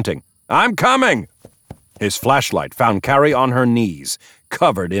started sprinting. "I'm coming!" His flashlight found Carrie on her knees,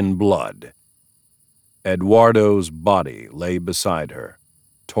 covered in blood. Eduardo's body lay beside her,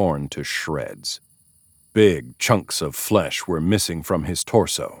 torn to shreds. Big chunks of flesh were missing from his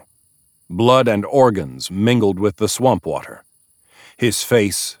torso. Blood and organs mingled with the swamp water. His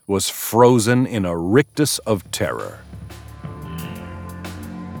face was frozen in a rictus of terror.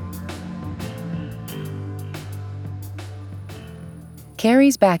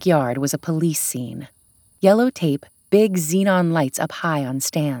 Carrie's backyard was a police scene. Yellow tape, big xenon lights up high on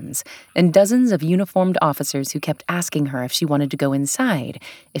stands, and dozens of uniformed officers who kept asking her if she wanted to go inside,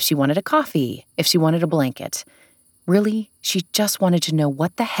 if she wanted a coffee, if she wanted a blanket. Really, she just wanted to know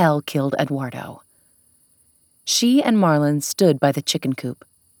what the hell killed Eduardo. She and Marlin stood by the chicken coop.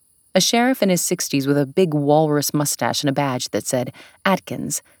 A sheriff in his 60s with a big walrus mustache and a badge that said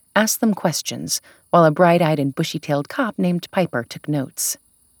Atkins asked them questions, while a bright-eyed and bushy-tailed cop named Piper took notes.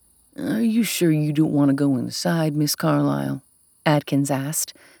 "Are you sure you don't want to go inside, Miss Carlyle?" Atkins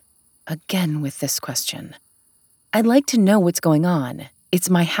asked, again with this question. "I'd like to know what's going on. It's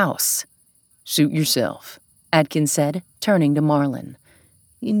my house." "Suit yourself," Atkins said, turning to Marlin.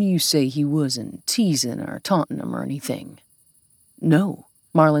 "And you say he wasn't teasing or taunting him or anything?" "No,"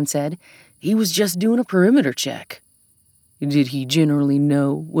 Marlin said. "He was just doing a perimeter check." "Did he generally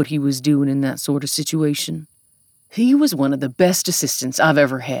know what he was doing in that sort of situation?" "He was one of the best assistants I've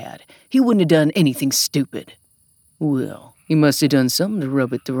ever had. He wouldn't have done anything stupid." "Well, he must have done something to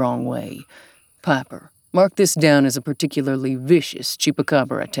rub it the wrong way. Piper, mark this down as a particularly vicious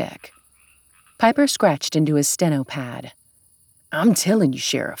chupacabra attack." Piper scratched into his steno pad. "I'm telling you,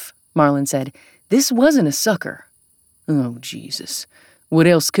 Sheriff," Marlin said, "this wasn't a sucker." "Oh, Jesus. What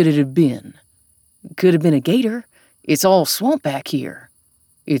else could it have been?" "Could have been a gator. It's all swamp back here."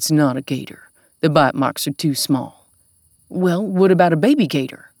 "It's not a gator. The bite marks are too small." "Well, what about a baby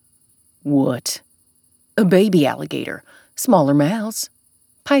gator?" "What?" "A baby alligator. Smaller mouths."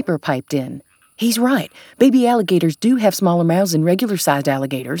 Piper piped in. "He's right. Baby alligators do have smaller mouths than regular-sized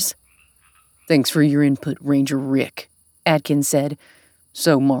alligators." "Thanks for your input, Ranger Rick," Atkins said.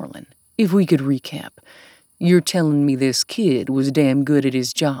 "So, Marlin, if we could recap. You're telling me this kid was damn good at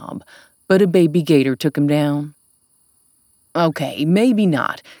his job, but a baby gator took him down?" "Okay, maybe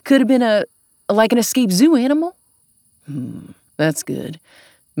not. Could have been like an escaped zoo animal?" That's good.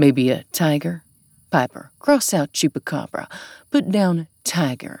 Maybe a tiger?" "Piper, cross out chupacabra. Put down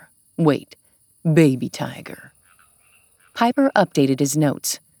tiger. Wait, baby tiger." Piper updated his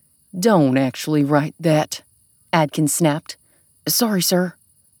notes. "Don't actually write that," Atkins snapped. "Sorry, sir."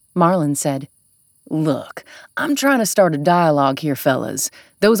 Marlin said, "Look, I'm trying to start a dialogue here, fellas.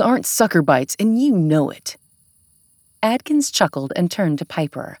 Those aren't sucker bites, and you know it." Atkins chuckled and turned to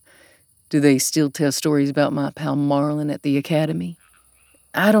Piper. "Do they still tell stories about my pal Marlin at the academy?"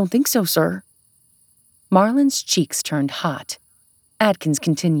 "I don't think so, sir." Marlin's cheeks turned hot. Atkins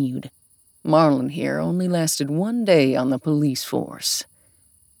continued. "Marlin here only lasted 1 day on the police force."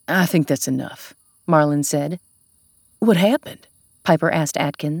 "I think that's enough," Marlin said. "What happened?" Piper asked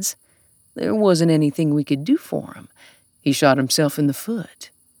Atkins. "There wasn't anything we could do for him. He shot himself in the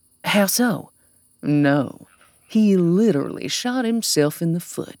foot." "How so?" "No, he literally shot himself in the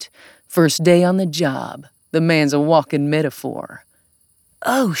foot. First day on the job. The man's a walking metaphor."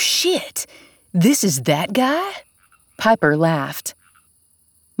 "Oh, shit! This is that guy?" Piper laughed.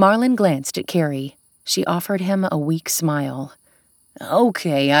 Marlin glanced at Carrie. She offered him a weak smile.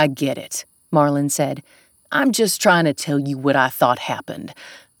 "Okay, I get it," Marlin said. "I'm just trying to tell you what I thought happened.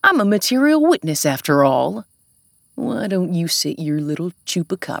 I'm a material witness, after all. Why don't you sit your little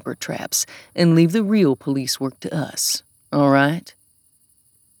chupacabra traps and leave the real police work to us, all right?"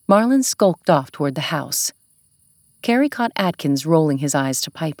 Marlin skulked off toward the house. Carrie caught Atkins rolling his eyes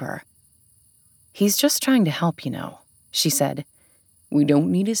to Piper. "He's just trying to help, you know," she said. "We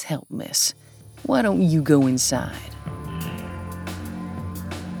don't need his help, miss. Why don't you go inside?"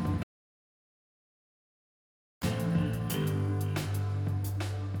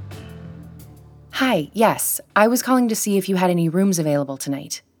 "Hi, yes, I was calling to see if you had any rooms available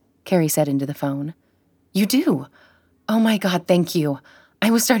tonight," Carrie said into the phone. "You do? Oh my God, thank you. I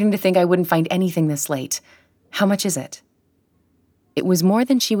was starting to think I wouldn't find anything this late. How much is it?" It was more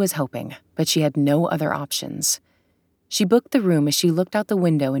than she was hoping, but she had no other options. She booked the room as she looked out the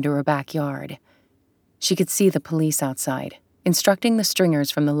window into her backyard. She could see the police outside, instructing the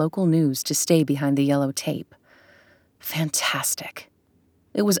stringers from the local news to stay behind the yellow tape. Fantastic.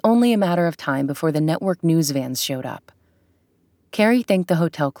 It was only a matter of time before the network news vans showed up. Carrie thanked the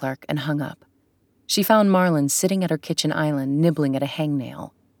hotel clerk and hung up. She found Marlon sitting at her kitchen island nibbling at a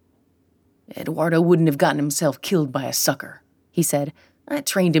hangnail. "Eduardo wouldn't have gotten himself killed by a sucker," he said. "I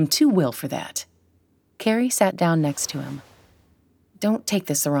trained him too well for that." Carrie sat down next to him. "Don't take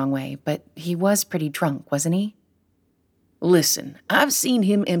this the wrong way, but he was pretty drunk, wasn't he?" "Listen, I've seen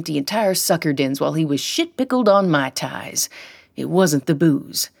him empty entire sucker dens while he was shit-pickled on Mai Tais. It wasn't the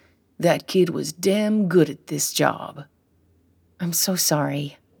booze. That kid was damn good at this job." "I'm so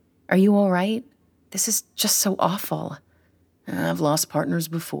sorry. Are you all right? This is just so awful." "I've lost partners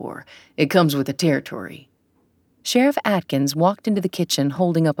before. It comes with the territory." Sheriff Atkins walked into the kitchen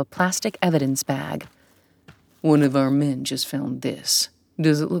holding up a plastic evidence bag. "One of our men just found this.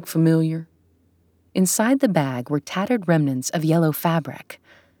 Does it look familiar?" Inside the bag were tattered remnants of yellow fabric.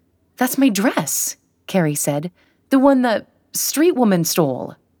 "That's my dress," Carrie said. "The one the street woman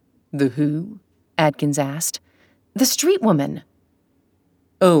stole." "The who?" Atkins asked. "The street woman."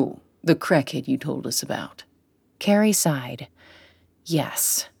 "Oh, the crackhead you told us about." Carrie sighed.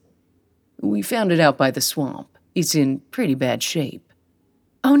 "Yes." "We found it out by the swamp. It's in pretty bad shape."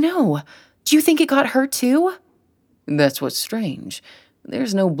 "Oh no! Do you think it got hurt too?" "That's what's strange.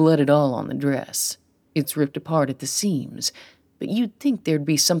 There's no blood at all on the dress. It's ripped apart at the seams, but you'd think there'd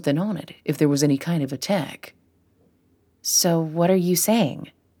be something on it if there was any kind of attack." "So what are you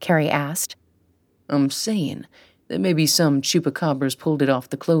saying?" Carrie asked. "I'm saying that maybe some chupacabras pulled it off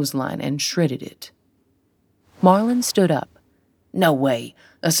the clothesline and shredded it." Marlon stood up. "No way.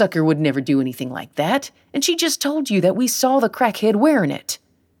 A sucker would never do anything like that. And she just told you that we saw the crackhead wearing it."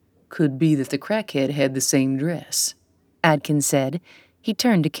 "Could be that the crackhead had the same dress," Adkins said. He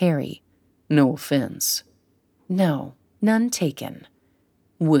turned to Carrie. "No offense." "No, none taken."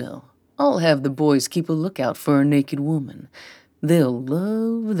 "Well, I'll have the boys keep a lookout for a naked woman. They'll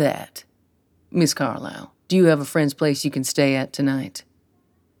love that. Miss Carlisle, do you have a friend's place you can stay at tonight?"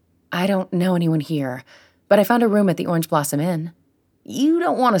 "I don't know anyone here, but I found a room at the Orange Blossom Inn." "You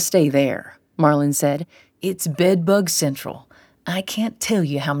don't want to stay there," Marlon said. "It's bedbug central. I can't tell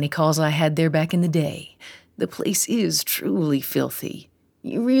you how many calls I had there back in the day. The place is truly filthy.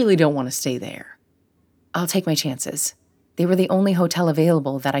 You really don't want to stay there." "I'll take my chances. They were the only hotel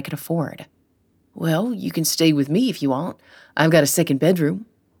available that I could afford." "Well, you can stay with me if you want. I've got a second bedroom."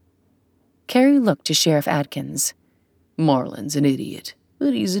 Carrie looked to Sheriff Atkins. "Marlon's an idiot,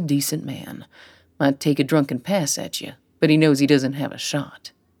 but he's a decent man. Might take a drunken pass at you, but he knows he doesn't have a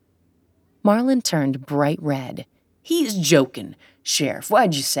shot." Marlon turned bright red. "He's joking. Sheriff,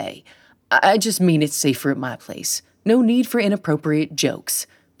 why'd you say? I just mean it's safer at my place. No need for inappropriate jokes.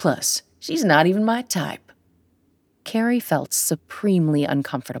 Plus, she's not even my type." Carrie felt supremely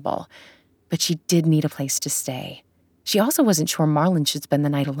uncomfortable, but she did need a place to stay. She also wasn't sure Marlon should spend the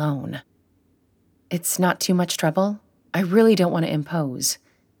night alone. "It's not too much trouble? I really don't want to impose."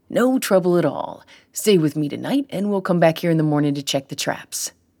 "No trouble at all. Stay with me tonight, and we'll come back here in the morning to check the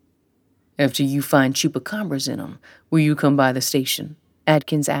traps." "After you find chupacabras in them, will you come by the station?"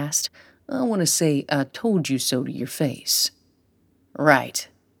 Adkins asked. "I want to say I told you so to your face." "Right.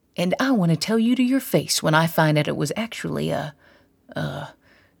 And I want to tell you to your face when I find out it was actually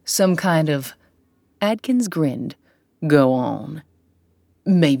some kind of—" Adkins grinned. "Go on."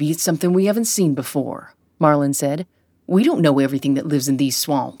 "Maybe it's something we haven't seen before," Marlon said. "We don't know everything that lives in these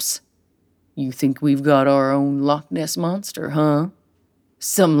swamps." "You think we've got our own Loch Ness monster, huh?"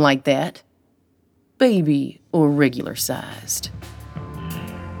 "Something like that. Baby or regular sized."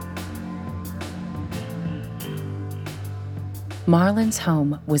 Marlon's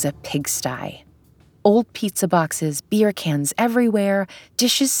home was a pigsty. Old pizza boxes, beer cans everywhere,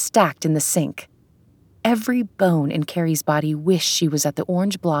 dishes stacked in the sink. Every bone in Carrie's body wished she was at the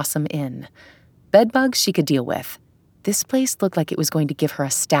Orange Blossom Inn. Bedbugs she could deal with. This place looked like it was going to give her a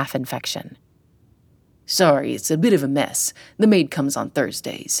staph infection. "Sorry, it's a bit of a mess. The maid comes on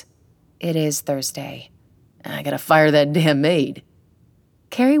Thursdays." "It is Thursday." I gotta fire that damn maid.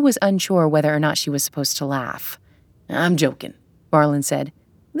 Carrie was unsure whether or not she was supposed to laugh. I'm joking, Marlon said.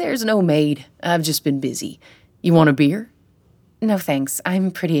 There's no maid. I've just been busy. You want a beer? No thanks,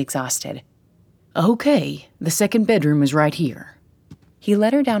 I'm pretty exhausted. Okay, the second bedroom is right here. He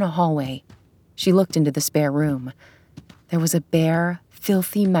led her down a hallway. She looked into the spare room. There was a bare,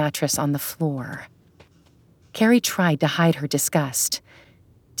 filthy mattress on the floor. Carrie tried to hide her disgust.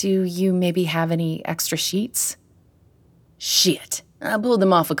 Do you maybe have any extra sheets? Shit, I pulled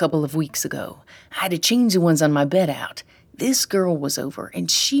them off a couple of weeks ago. I had to change the ones on my bed out. This girl was over, and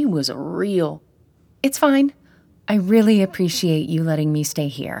she was a real... It's fine. I really appreciate you letting me stay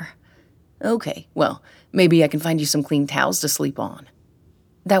here. Okay, well, maybe I can find you some clean towels to sleep on.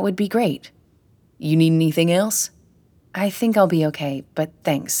 That would be great. You need anything else? I think I'll be okay, but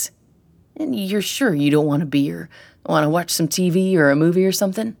thanks. And you're sure you don't want a beer? Want to watch some TV or a movie or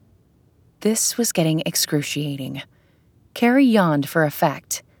something? This was getting excruciating. Carrie yawned for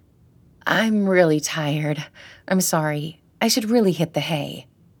effect. I'm really tired. I'm sorry. I should really hit the hay.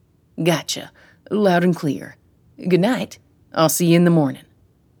 Gotcha. Loud and clear. Good night. I'll see you in the morning.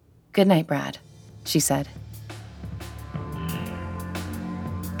 Good night, Brad, she said.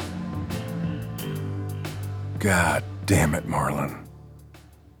 God damn it, Marlon.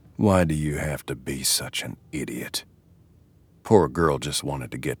 Why do you have to be such an idiot? Poor girl just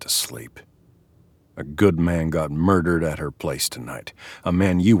wanted to get to sleep. A good man got murdered at her place tonight, a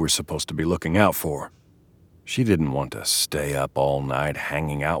man you were supposed to be looking out for. She didn't want to stay up all night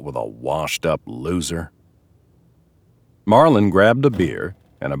hanging out with a washed-up loser. Marlon grabbed a beer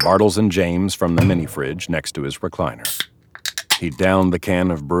and a Bartles and James from the mini-fridge next to his recliner. He downed the can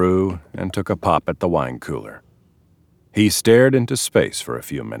of brew and took a pop at the wine cooler. He stared into space for a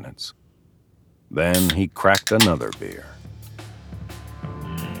few minutes. Then he cracked another beer.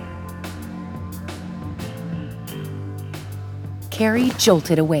 Carrie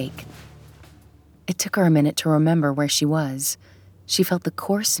jolted awake. It took her a minute to remember where she was. She felt the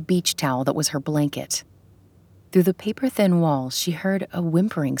coarse beach towel that was her blanket. Through the paper-thin walls, she heard a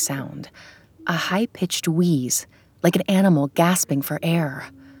whimpering sound, a high-pitched wheeze, like an animal gasping for air.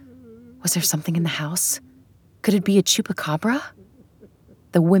 Was there something in the house? Could it be a chupacabra?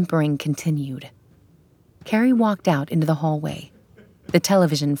 The whimpering continued. Carrie walked out into the hallway. The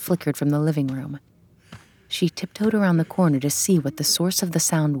television flickered from the living room. She tiptoed around the corner to see what the source of the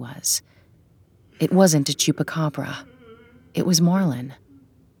sound was. It wasn't a chupacabra. It was Marlon.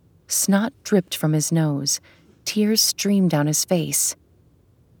 Snot dripped from his nose. Tears streamed down his face.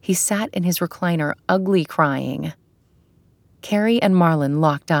 He sat in his recliner, ugly crying. Carrie and Marlon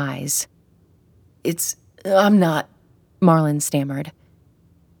locked eyes. I'm not, Marlon stammered.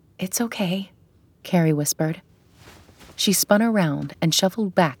 It's okay, Carrie whispered. She spun around and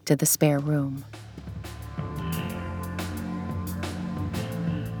shuffled back to the spare room.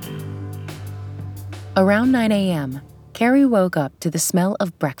 Around 9 a.m., Carrie woke up to the smell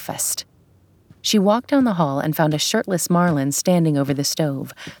of breakfast. She walked down the hall and found a shirtless Marlon standing over the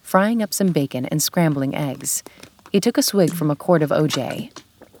stove, frying up some bacon and scrambling eggs. He took a swig from a quart of OJ.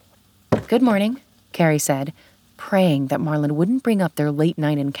 Good morning, Carrie said, praying that Marlon wouldn't bring up their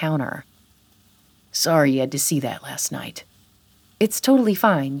late-night encounter. Sorry you had to see that last night. It's totally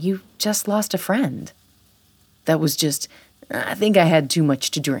fine. You just lost a friend. That was just... I think I had too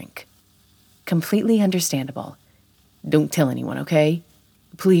much to drink. Completely understandable. Don't tell anyone, okay?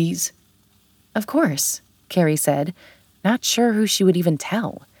 Please? Of course, Carrie said, not sure who she would even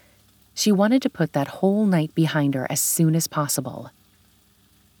tell. She wanted to put that whole night behind her as soon as possible.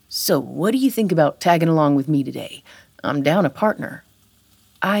 So, what do you think about tagging along with me today? I'm down a partner.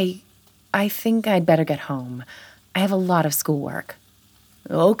 I think I'd better get home. I have a lot of schoolwork.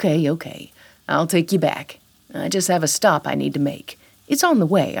 Okay. I'll take you back. I just have a stop I need to make. It's on the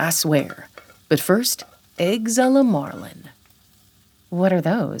way, I swear. But first, eggs a la Marlin. What are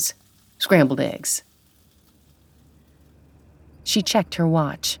those? Scrambled eggs. She checked her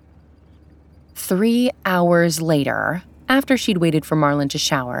watch. 3 hours later, after she'd waited for Marlon to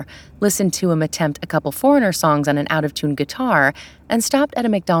shower, listened to him attempt a couple Foreigner songs on an out-of-tune guitar, and stopped at a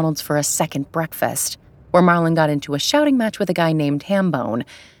McDonald's for a second breakfast, where Marlon got into a shouting match with a guy named Hambone,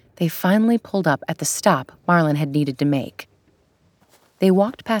 they finally pulled up at the stop Marlon had needed to make. They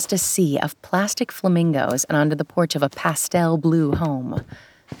walked past a sea of plastic flamingos and onto the porch of a pastel blue home.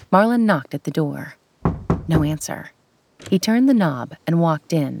 Marlon knocked at the door. No answer. He turned the knob and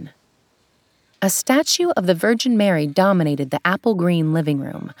walked in. A statue of the Virgin Mary dominated the apple-green living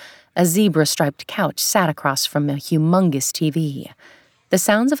room. A zebra-striped couch sat across from a humongous TV. The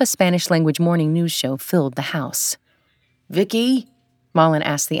sounds of a Spanish-language morning news show filled the house. Vicky? Marlon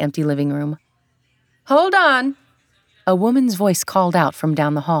asked the empty living room. Hold on. A woman's voice called out from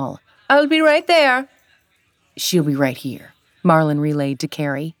down the hall. I'll be right there. She'll be right here, Marlon relayed to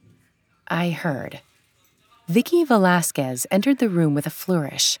Carrie. I heard. Vicky Velasquez entered the room with a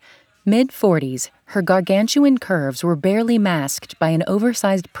flourish. Mid-40s, her gargantuan curves were barely masked by an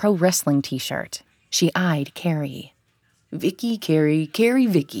oversized pro wrestling t-shirt. She eyed Carrie. Vicky, Carrie,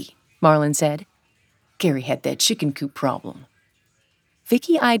 Vicky, Marlon said. Carrie had that chicken coop problem.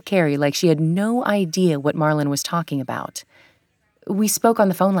 Vicky eyed Carrie like she had no idea what Marlon was talking about. We spoke on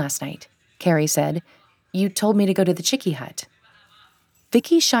the phone last night, Carrie said. You told me to go to the Chickie Hut.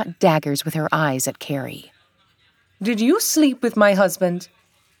 Vicky shot daggers with her eyes at Carrie. Did you sleep with my husband?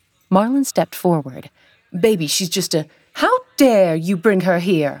 Marlon stepped forward. Baby, she's just a... How dare you bring her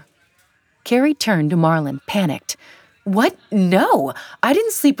here? Carrie turned to Marlon, panicked. What? No, I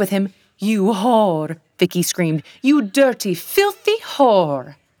didn't sleep with him. You whore, Vicky screamed. You dirty, filthy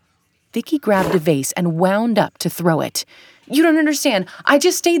whore. Vicky grabbed a vase and wound up to throw it. You don't understand. I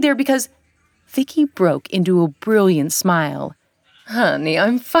just stayed there because... Vicky broke into a brilliant smile. Honey,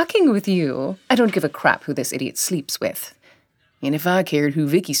 I'm fucking with you. I don't give a crap who this idiot sleeps with. And if I cared who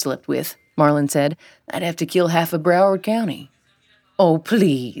Vicky slept with, Marlon said, I'd have to kill half of Broward County. Oh,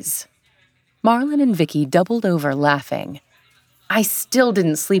 please. Marlon and Vicky doubled over laughing. I still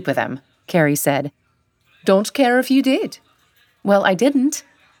didn't sleep with him, Carrie said. Don't care if you did. Well, I didn't.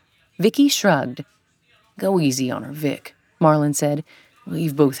 Vicky shrugged. Go easy on her, Vic, Marlon said.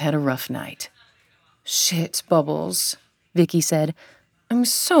 We've both had a rough night. Shit, Bubbles, Vicky said. I'm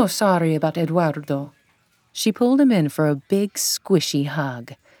so sorry about Eduardo. She pulled him in for a big, squishy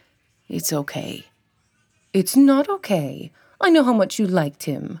hug. It's okay. It's not okay. I know how much you liked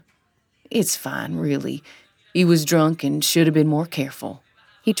him. It's fine, really. He was drunk and should have been more careful.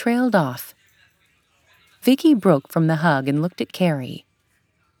 He trailed off. Vicky broke from the hug and looked at Carrie.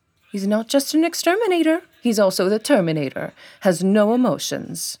 He's not just an exterminator. He's also the Terminator. Has no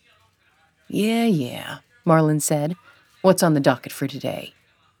emotions. Yeah, Marlon said. What's on the docket for today?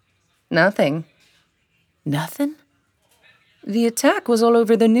 Nothing. Nothing? The attack was all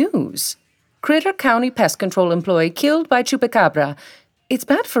over the news. Critter County pest control employee killed by Chupacabra. It's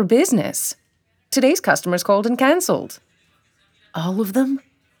bad for business. Today's customers called and canceled. All of them?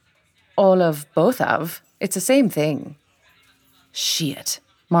 All of both of. It's the same thing. Shit,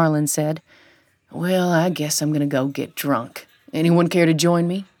 Marlon said. Well, I guess I'm gonna go get drunk. Anyone care to join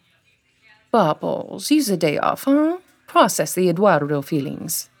me? Bubbles, use a day off, huh? Process the Eduardo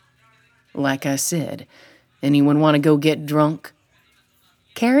feelings. Like I said, anyone want to go get drunk?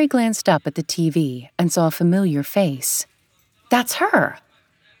 Carrie glanced up at the TV and saw a familiar face. That's her.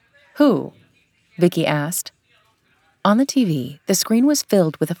 Who? Vicky asked. On the TV, the screen was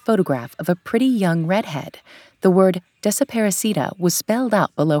filled with a photograph of a pretty young redhead. The word Desaparecida was spelled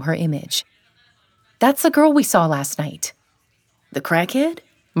out below her image. That's the girl we saw last night. The crackhead?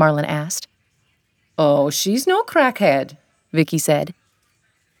 Marlon asked. Oh, she's no crackhead, Vicky said.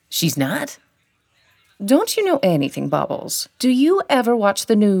 She's not? Don't you know anything, Bubbles? Do you ever watch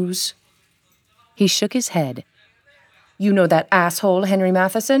the news? He shook his head. You know that asshole Henry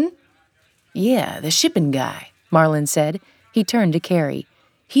Matheson? Yeah, the shipping guy, Marlon said. He turned to Carrie.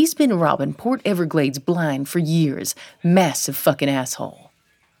 He's been robbing Port Everglades blind for years. Massive fucking asshole.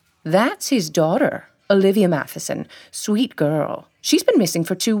 That's his daughter, Olivia Matheson. Sweet girl. She's been missing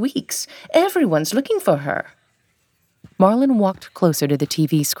for 2 weeks. Everyone's looking for her. Marlon walked closer to the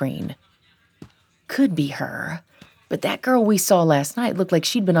TV screen. Could be her, but that girl we saw last night looked like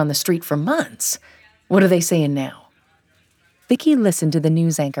she'd been on the street for months. What are they saying now? Vicky listened to the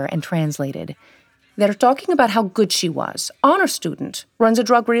news anchor and translated. They're talking about how good she was. Honor student, runs a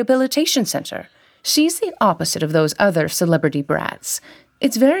drug rehabilitation center. She's the opposite of those other celebrity brats.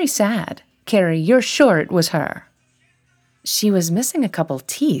 It's very sad. Carrie, you're sure it was her? She was missing a couple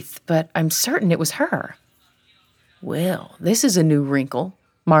teeth, but I'm certain it was her. Well, this is a new wrinkle,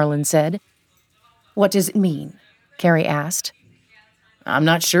 Marlon said. What does it mean? Carrie asked. I'm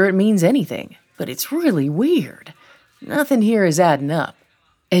not sure it means anything, but it's really weird. Nothing here is adding up.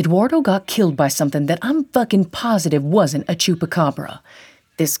 Eduardo got killed by something that I'm fucking positive wasn't a chupacabra.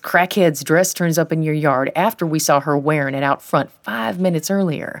 This crackhead's dress turns up in your yard after we saw her wearing it out front 5 minutes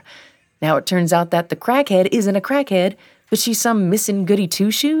earlier. Now it turns out that the crackhead isn't a crackhead, but she's some missing goody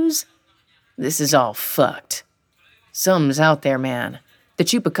two-shoes? This is all fucked. Something's out there, man. The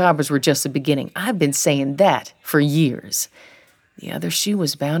chupacabras were just the beginning. I've been saying that for years. The other shoe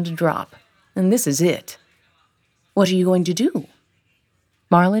was bound to drop, and this is it. What are you going to do?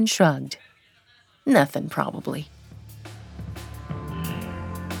 Marlon shrugged. Nothing, probably.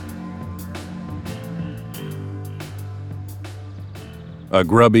 A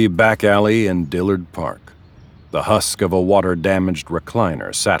grubby back alley in Dillard Park. The husk of a water-damaged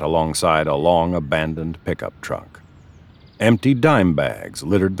recliner sat alongside a long-abandoned pickup truck. Empty dime bags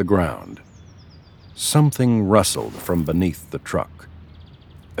littered the ground. Something rustled from beneath the truck.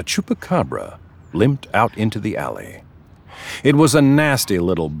 A chupacabra limped out into the alley. It was a nasty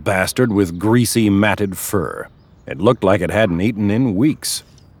little bastard with greasy, matted fur. It looked like it hadn't eaten in weeks.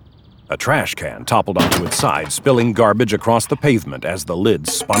 A trash can toppled onto its side, spilling garbage across the pavement as the lid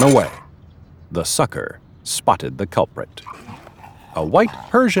spun away. The sucker spotted the culprit. A white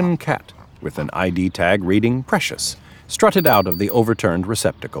Persian cat with an ID tag reading Precious strutted out of the overturned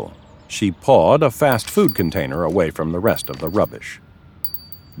receptacle. She pawed a fast food container away from the rest of the rubbish.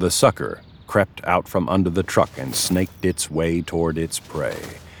 The sucker crept out from under the truck and snaked its way toward its prey,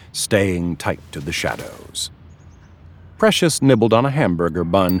 staying tight to the shadows. Precious nibbled on a hamburger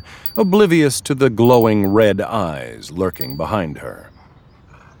bun, oblivious to the glowing red eyes lurking behind her.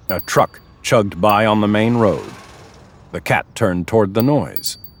 A truck chugged by on the main road. The cat turned toward the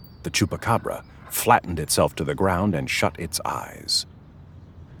noise. The chupacabra flattened itself to the ground and shut its eyes.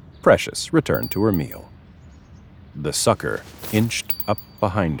 Precious returned to her meal. The sucker inched up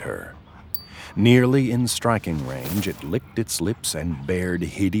behind her. Nearly in striking range, it licked its lips and bared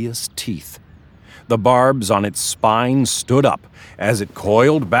hideous teeth. The barbs on its spine stood up as it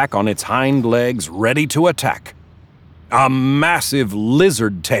coiled back on its hind legs, ready to attack. A massive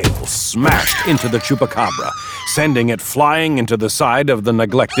lizard tail smashed into the chupacabra, sending it flying into the side of the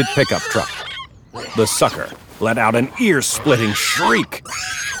neglected pickup truck. The sucker let out an ear-splitting shriek.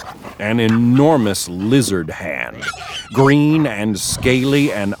 An enormous lizard hand, green and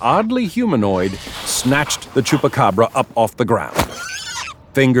scaly and oddly humanoid, snatched the chupacabra up off the ground.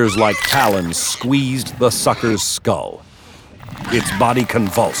 Fingers like talons squeezed the sucker's skull. Its body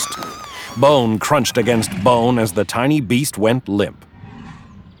convulsed. Bone crunched against bone as the tiny beast went limp.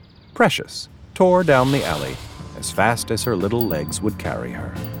 Precious tore down the alley as fast as her little legs would carry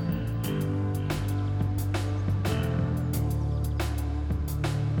her.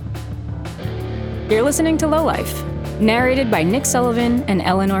 You're listening to Lowlife, narrated by Nick Sullivan and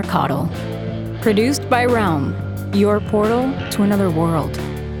Eleanor Cottle. Produced by Realm, your portal to another world.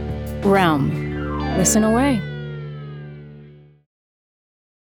 Realm, listen away.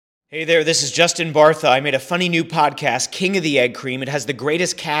 Hey there, this is Justin Bartha. I made a funny new podcast, King of the Egg Cream. It has the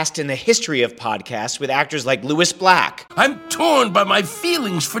greatest cast in the history of podcasts with actors like Louis Black. I'm torn by my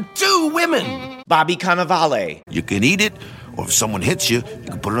feelings for two women. Bobby Cannavale. You can eat it, or if someone hits you, you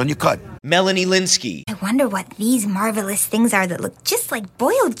can put it on your cut. Melanie Linsky. I wonder what these marvelous things are that look just like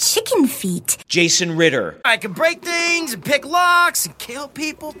boiled chicken feet. Jason Ritter. I can break things and pick locks and kill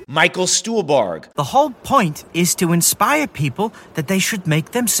people. Michael Stuhlbarg. The whole point is to inspire people that they should make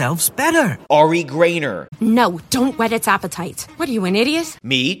themselves better. Ari Grainer. No, don't whet its appetite. What are you, an idiot?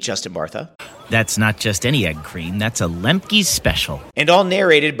 Me, Justin Bartha. That's not just any egg cream, that's a Lemke's special. And all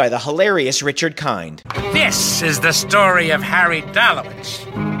narrated by the hilarious Richard Kind. This is the story of Harry Dalowitz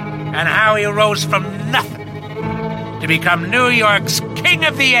and how he rose from nothing to become New York's King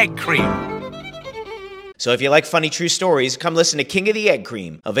of the Egg Cream. So if you like funny true stories, come listen to King of the Egg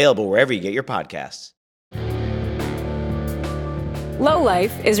Cream, available wherever you get your podcasts.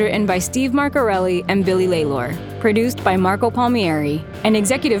 Lowlife is written by Steve Marcarelli and Billy Laylor, produced by Marco Palmieri, and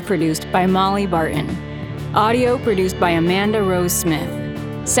executive produced by Molly Barton. Audio produced by Amanda Rose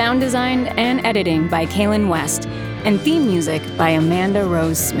Smith. Sound designed and editing by Kaylin West, and theme music by Amanda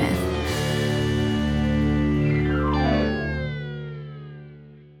Rose Smith.